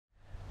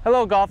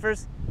Hello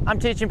golfers, I'm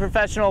teaching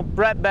professional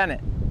Brett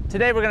Bennett.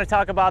 Today we're going to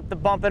talk about the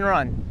bump and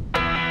run.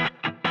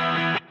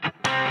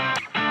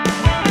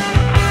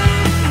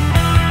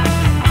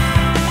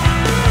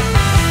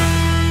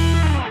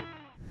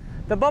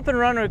 The bump and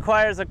run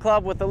requires a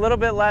club with a little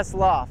bit less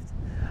loft.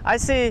 I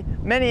see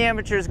many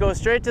amateurs go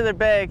straight to their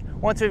bag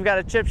once we've got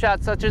a chip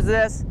shot such as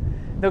this.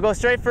 They'll go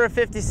straight for a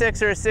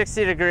 56 or a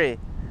 60 degree.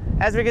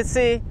 As we can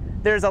see,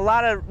 there's a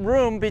lot of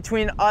room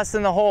between us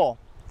and the hole.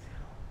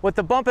 What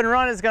the bump and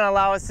run is going to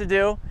allow us to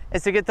do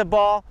is to get the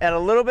ball at a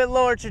little bit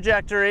lower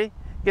trajectory,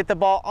 get the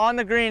ball on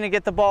the green and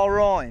get the ball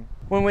rolling.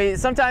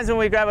 Sometimes when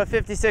we grab a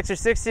 56 or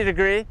 60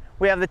 degree,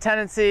 we have the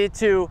tendency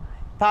to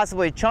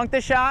possibly chunk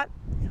the shot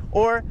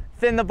or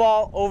thin the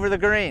ball over the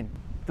green.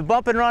 The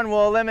bump and run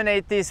will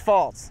eliminate these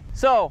faults.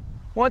 So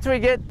once we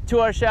get to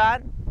our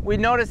shot, we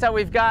notice that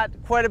we've got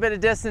quite a bit of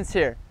distance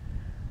here.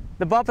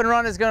 The bump and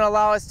run is going to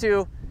allow us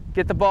to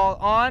get the ball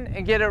on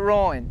and get it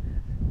rolling.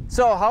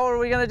 So how are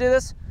we going to do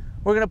this?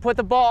 We're going to put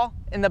the ball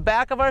in the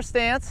back of our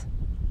stance.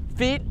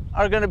 Feet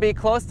are going to be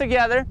close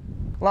together.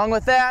 Along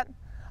with that,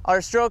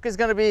 our stroke is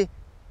going to be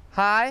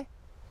high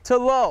to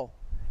low.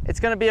 It's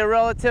going to be a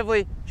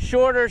relatively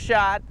shorter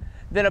shot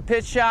than a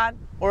pitch shot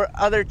or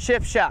other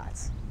chip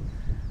shots.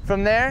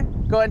 From there,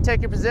 go ahead and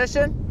take your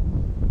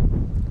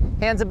position.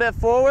 Hands a bit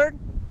forward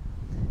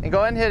and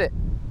go ahead and hit it.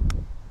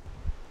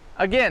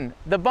 Again,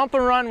 the bump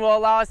and run will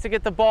allow us to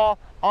get the ball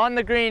on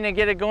the green and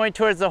get it going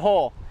towards the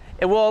hole.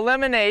 It will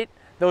eliminate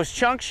those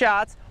chunk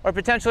shots or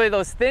potentially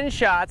those thin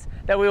shots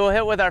that we will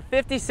hit with our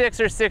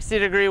 56 or 60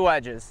 degree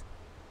wedges.